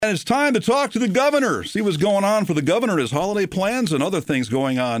And it's time to talk to the governor, see what's going on for the governor, his holiday plans, and other things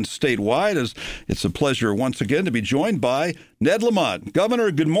going on statewide. It's a pleasure once again to be joined by Ned Lamont.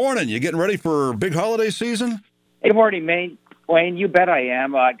 Governor, good morning. You getting ready for big holiday season? Good morning, Wayne. You bet I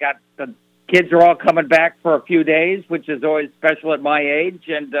am. I got the kids are all coming back for a few days, which is always special at my age.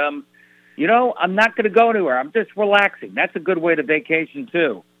 And, I'm not going to go anywhere. I'm just relaxing. That's a good way to vacation,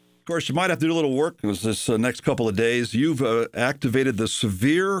 too. Of course, you might have to do a little work this next couple of days. You've activated the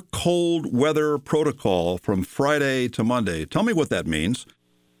severe cold weather protocol from Friday to Monday. Tell me what that means.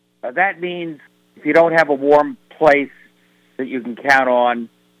 That means if you don't have a warm place that you can count on,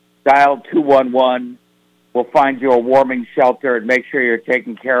 dial 211. We'll find you a warming shelter and make sure you're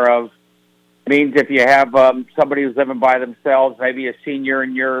taken care of. It means if you have somebody who's living by themselves, maybe a senior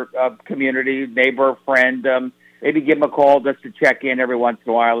in your community, neighbor, friend, maybe give them a call just to check in every once in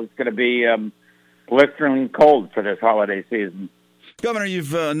a while. It's going to be blisteringly cold for this holiday season. Governor,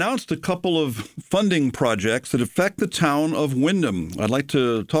 you've announced a couple of funding projects that affect the town of Windham. I'd like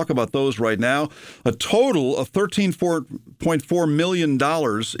to talk about those right now. A total of $13.4 million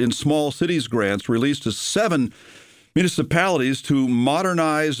in small cities grants released to 7 municipalities to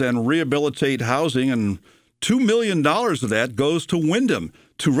modernize and rehabilitate housing, and $2 million of that goes to Windham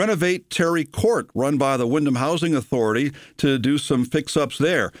to renovate Terry Court, run by the Windham Housing Authority, to do some fix-ups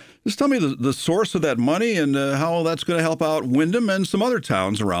there. Just tell me the source of that money and how that's going to help out Windham and some other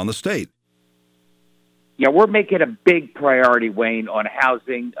towns around the state. Yeah, we're making a big priority, Wayne, on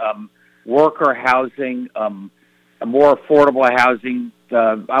housing, worker housing, a more affordable housing.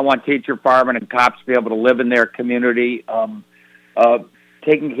 I want teacher, firemen, and cops to be able to live in their community,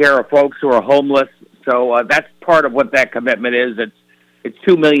 taking care of folks who are homeless. So that's part of what that commitment is. It's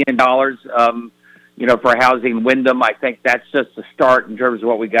 $2 million, for housing in Windham. I think that's just a start in terms of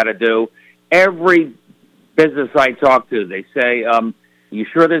what we got to do. Every business I talk to, they say, you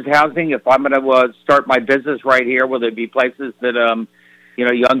sure there's housing? If I'm going to start my business right here, will there be places that,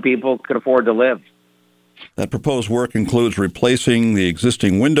 young people could afford to live? That proposed work includes replacing the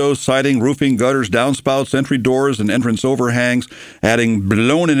existing windows, siding, roofing, gutters, downspouts, entry doors, and entrance overhangs, adding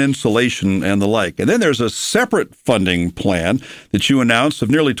blown-in insulation and the like. And then there's a separate funding plan that you announced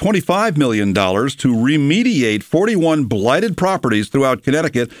of nearly $25 million to remediate 41 blighted properties throughout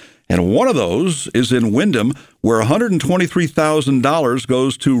Connecticut. And one of those is in Windham, where $123,000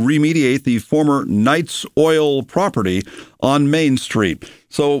 goes to remediate the former Knights Oil property on Main Street.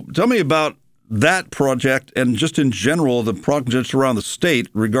 So tell me about that project and just in general the projects around the state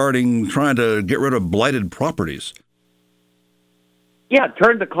regarding trying to get rid of blighted properties. Yeah,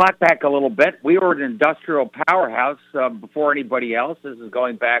 turn the clock back a little bit. We were an industrial powerhouse before anybody else. This is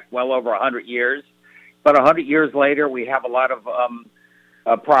going back well over 100 years. But 100 years later, we have a lot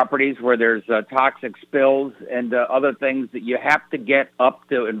of properties where there's toxic spills and other things that you have to get up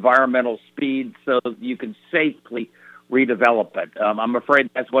to environmental speed so that you can safely redevelop it. I'm afraid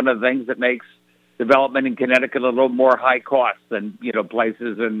that's one of the things that makes development in Connecticut a little more high cost than,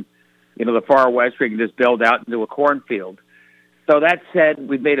 places in, the far west where you can just build out into a cornfield. So that said,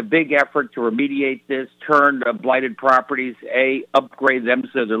 we've made a big effort to remediate this, turn blighted properties, A, upgrade them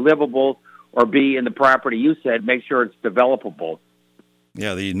so they're livable, or B, in the property you said, make sure it's developable.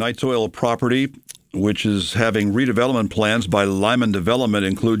 Yeah, the Knights Oil property, which is having redevelopment plans by Lyman Development,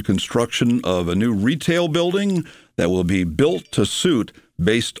 include construction of a new retail building that will be built to suit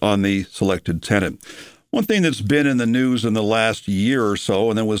based on the selected tenant. One thing that's been in the news in the last year or so,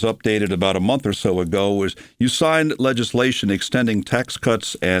 and then was updated about a month or so ago, was you signed legislation extending tax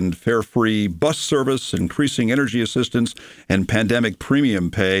cuts and fare-free bus service, increasing energy assistance and pandemic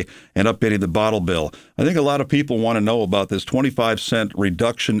premium pay, and updating the bottle bill. I think a lot of people want to know about this 25-cent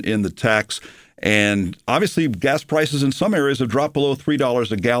reduction in the tax. And obviously, gas prices in some areas have dropped below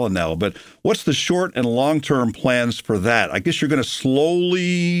 $3 a gallon now. But what's the short and long-term plans for that? I guess you're going to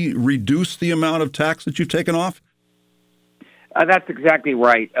slowly reduce the amount of tax that you've taken off? That's exactly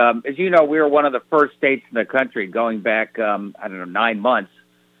right. As you know, we were one of the first states in the country going back, 9 months,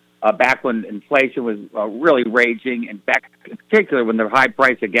 back when inflation was really raging, and back in particular when the high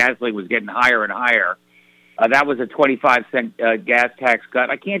price of gasoline was getting higher and higher. That was a 25-cent gas tax cut.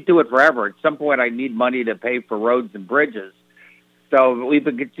 I can't do it forever. At some point, I need money to pay for roads and bridges. So we've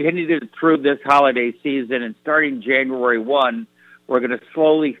been continuing through this holiday season, and starting January 1, we're going to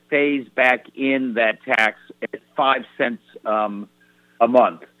slowly phase back in that tax at 5 cents a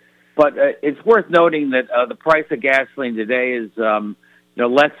month. But it's worth noting that the price of gasoline today is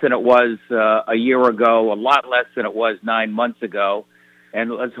less than it was a year ago, a lot less than it was 9 months ago,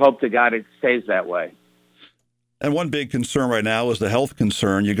 and let's hope to God it stays that way. And one big concern right now is the health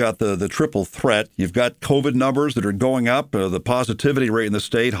concern. You got the triple threat. You've got COVID numbers that are going up. The positivity rate in the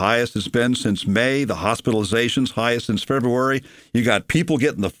state, highest it's been since May. The hospitalizations, highest since February. You got people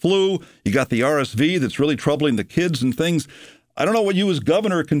getting the flu. You got the RSV that's really troubling the kids and things. I don't know what you as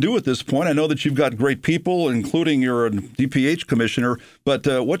governor can do at this point. I know that you've got great people, including your DPH commissioner. But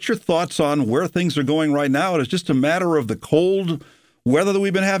what's your thoughts on where things are going right now? It's just a matter of the cold weather that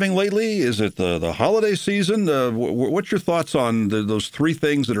we've been having lately? Is it the holiday season? What's your thoughts on those three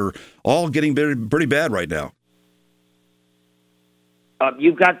things that are all getting pretty bad right now?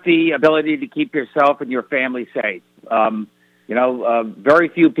 You've got the ability to keep yourself and your family safe. Very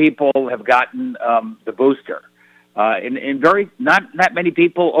few people have gotten the booster. And not that many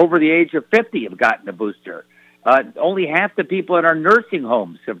people over the age of 50 have gotten the booster. Only half the people in our nursing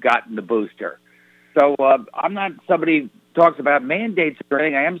homes have gotten the booster. So I'm not somebody talks about mandates or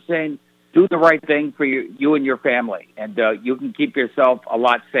anything. I am saying do the right thing for you and your family, and you can keep yourself a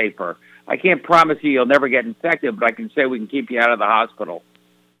lot safer. I can't promise you'll never get infected, but I can say we can keep you out of the hospital.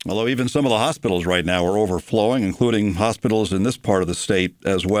 Although even some of the hospitals right now are overflowing, including hospitals in this part of the state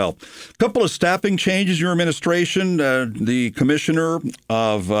as well. A couple of staffing changes in your administration. The Commissioner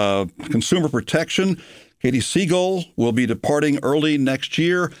of Consumer Protection, Katie Siegel, will be departing early next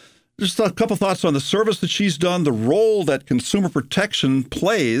year. Just a couple thoughts on the service that she's done, the role that consumer protection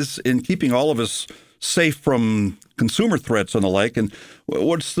plays in keeping all of us safe from consumer threats and the like, and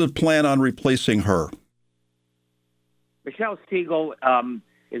what's the plan on replacing her? Michelle Siegel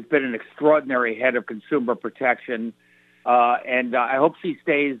has been an extraordinary head of consumer protection, and I hope she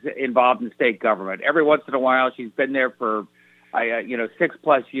stays involved in state government. Every once in a while, she's been there for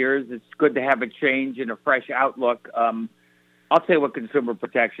 6+ years. It's good to have a change and a fresh outlook. I'll tell you what consumer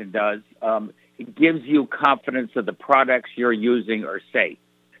protection does. It gives you confidence that the products you're using are safe.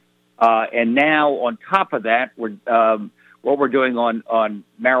 And now, on top of that, what we're doing on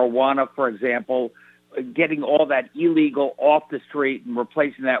marijuana, for example, getting all that illegal off the street and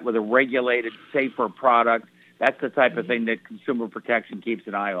replacing that with a regulated, safer product, that's the type of thing that consumer protection keeps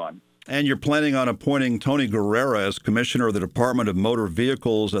an eye on. And you're planning on appointing Tony Guerrera as Commissioner of the Department of Motor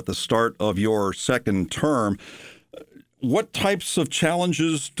Vehicles at the start of your second term. What types of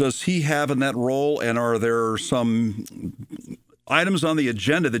challenges does he have in that role, and are there some items on the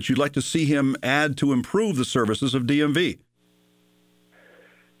agenda that you'd like to see him add to improve the services of DMV?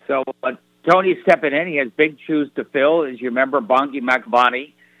 So Tony's stepping in. He has big shoes to fill. As you remember, Bongi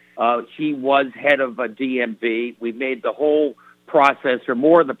Makvani, she was head of DMV. We made the whole process, or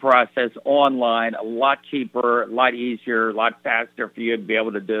more of the process, online, a lot cheaper, a lot easier, a lot faster for you to be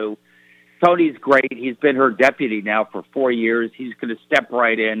able to do. Tony's great. He's been her deputy now for 4 years. He's going to step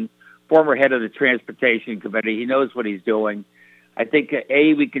right in. Former head of the Transportation Committee. He knows what he's doing. I think,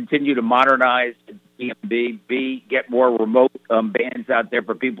 A, we continue to modernize DMV. B, get more remote bans out there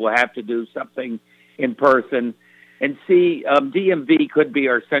for people who have to do something in person. And C, DMV could be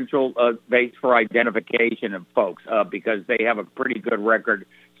our central base for identification of folks because they have a pretty good record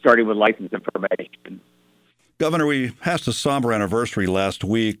starting with license information. Governor, we passed a somber anniversary last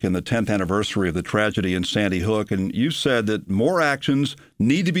week and the 10th anniversary of the tragedy in Sandy Hook, and you said that more actions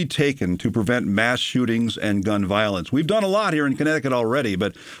need to be taken to prevent mass shootings and gun violence. We've done a lot here in Connecticut already,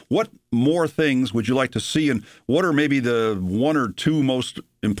 but what more things would you like to see, and what are maybe the one or two most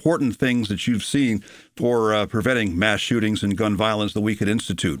important things that you've seen for preventing mass shootings and gun violence that we could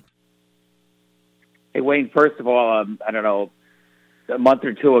institute? Hey, Wayne, first of all, I don't know, a month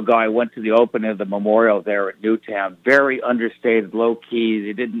or two ago, I went to the opening of the memorial there at Newtown. Very understated, low-key.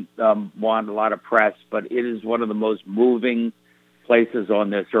 They didn't want a lot of press, but it is one of the most moving places on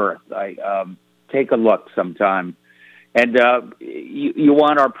this earth. Take a look sometime. And you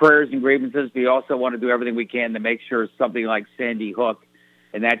want our prayers and grievances, but you also want to do everything we can to make sure something like Sandy Hook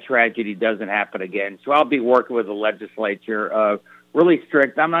and that tragedy doesn't happen again. So I'll be working with the legislature really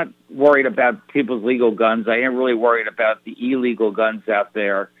strict. I'm not worried about people's legal guns. I am really worried about the illegal guns out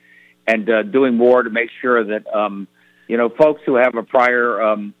there, and doing more to make sure that folks who have a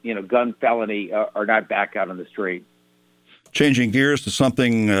prior gun felony are not back out on the street. Changing gears to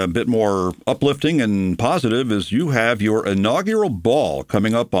something a bit more uplifting and positive, is you have your inaugural ball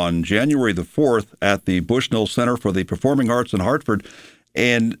coming up on January the 4th at the Bushnell Center for the Performing Arts in Hartford.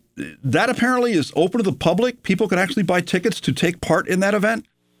 And that apparently is open to the public. People can actually buy tickets to take part in that event?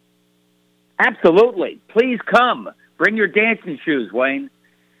 Absolutely. Please come. Bring your dancing shoes, Wayne.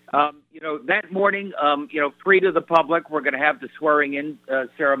 That morning, free to the public, we're going to have the swearing-in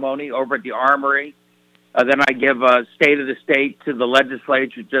ceremony over at the Armory. Then I give a State of the State to the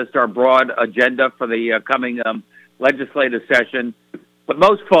legislature, just our broad agenda for the coming legislative session. But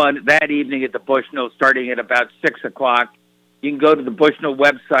most fun that evening at the Bushnell, starting at about 6 o'clock. You can go to the Bushnell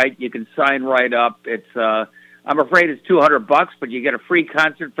website. You can sign right up. It's I'm afraid it's $200, but you get a free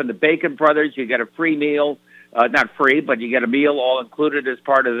concert from the Bacon Brothers. You get a free meal, not free, but you get a meal all included as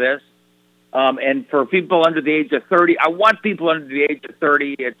part of this. And for people under the age of 30, I want people under the age of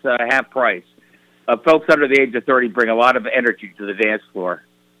 30. It's half price. Folks under the age of 30 bring a lot of energy to the dance floor.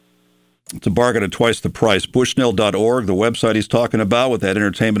 It's a bargain at twice the price. Bushnell.org, the website he's talking about, with that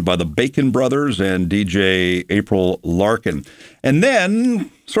entertainment by the Bacon Brothers and DJ April Larkin. And then,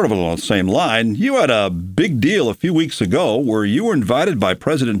 sort of along the same line, you had a big deal a few weeks ago where you were invited by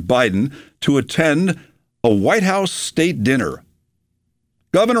President Biden to attend a White House state dinner.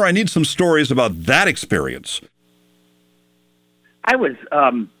 Governor, I need some stories about that experience.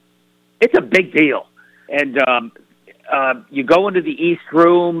 It's a big deal. And you go into the East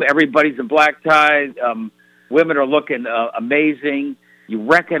Room, everybody's in black ties, women are looking amazing. You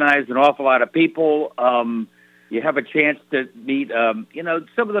recognize an awful lot of people. You have a chance to meet,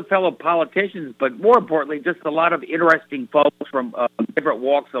 some of the fellow politicians, but more importantly, just a lot of interesting folks from different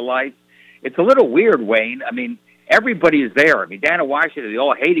walks of life. It's a little weird, Wayne. I mean, everybody is there. I mean, down in Washington, they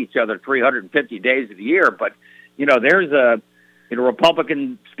all hate each other 350 days of the year, but, there's a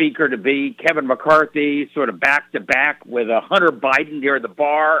Republican speaker to be, Kevin McCarthy, sort of back-to-back with Hunter Biden near the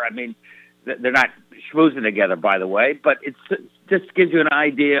bar. I mean, they're not schmoozing together, by the way, but it just gives you an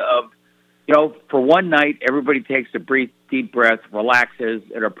idea of, for one night, everybody takes a deep breath, relaxes,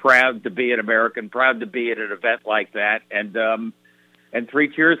 and are proud to be an American, proud to be at an event like that, and 3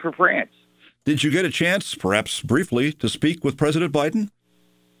 cheers for France. Did you get a chance, perhaps briefly, to speak with President Biden?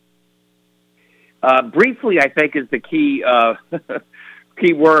 Briefly, I think, is the key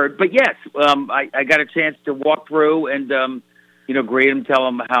key word. But yes, I got a chance to walk through and, greet him, tell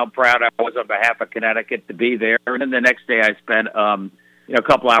him how proud I was on behalf of Connecticut to be there. And then the next day I spent, a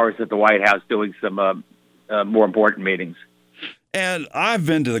couple hours at the White House doing some more important meetings. And I've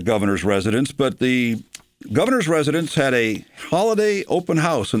been to the governor's residence, but the governor's residence had a holiday open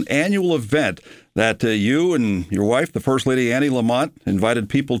house, an annual event that you and your wife, the First Lady Annie Lamont, invited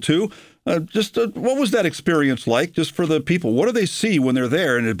people to. What was that experience like, just for the people? What do they see when they're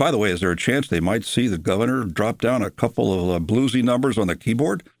there? And by the way, is there a chance they might see the governor drop down a couple of bluesy numbers on the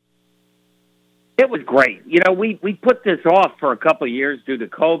keyboard? It was great. We put this off for a couple of years due to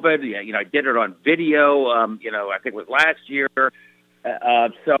COVID. I did it on video, I think it was last year.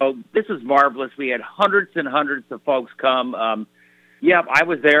 So this was marvelous. We had hundreds and hundreds of folks come. I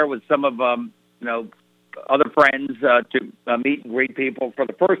was there with some of, other friends to meet and greet people for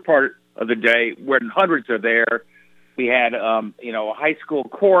the first part of the day, when hundreds are there. We had, a high school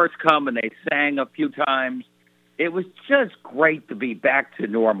chorus come and they sang a few times. It was just great to be back to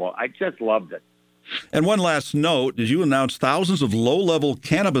normal. I just loved it. And one last note, as you announced thousands of low-level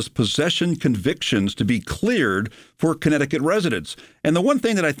cannabis possession convictions to be cleared for Connecticut residents. And the one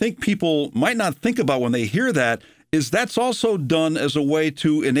thing that I think people might not think about when they hear that is that's also done as a way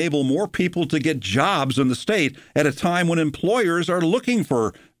to enable more people to get jobs in the state at a time when employers are looking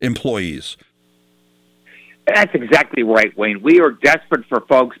for employees. That's exactly right, Wayne. We are desperate for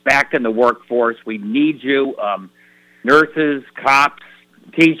folks back in the workforce. We need you, nurses, cops,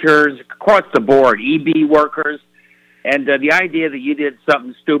 teachers, across the board, EB workers. And the idea that you did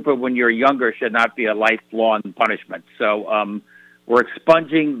something stupid when you're younger should not be a lifelong punishment. So we're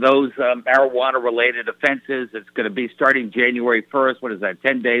expunging those marijuana-related offenses. It's going to be starting January 1st. What is that,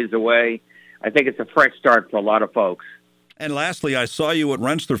 10 days away? I think it's a fresh start for a lot of folks. And lastly, I saw you at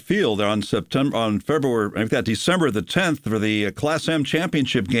Rensselaer Field on December the 10th for the Class M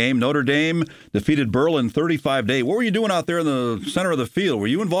championship game. Notre Dame defeated Berlin 35-8. What were you doing out there in the center of the field? Were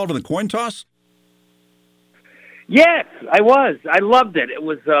you involved in the coin toss? Yes, I was. I loved it. It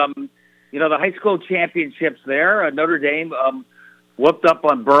was, the high school championships there. Notre Dame whooped up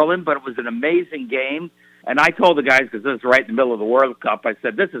on Berlin, but it was an amazing game. And I told the guys, because this is right in the middle of the World Cup, I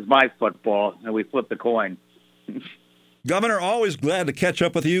said, this is my football, and we flipped the coin. Governor, always glad to catch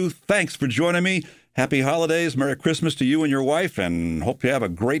up with you. Thanks for joining me. Happy holidays. Merry Christmas to you and your wife, and hope you have a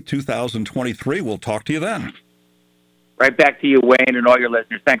great 2023. We'll talk to you then. Right back to you, Wayne, and all your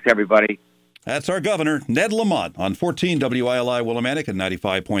listeners. Thanks, everybody. That's our governor, Ned Lamont, on 14 WILI Willimantic and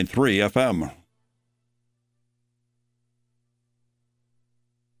 95.3 FM.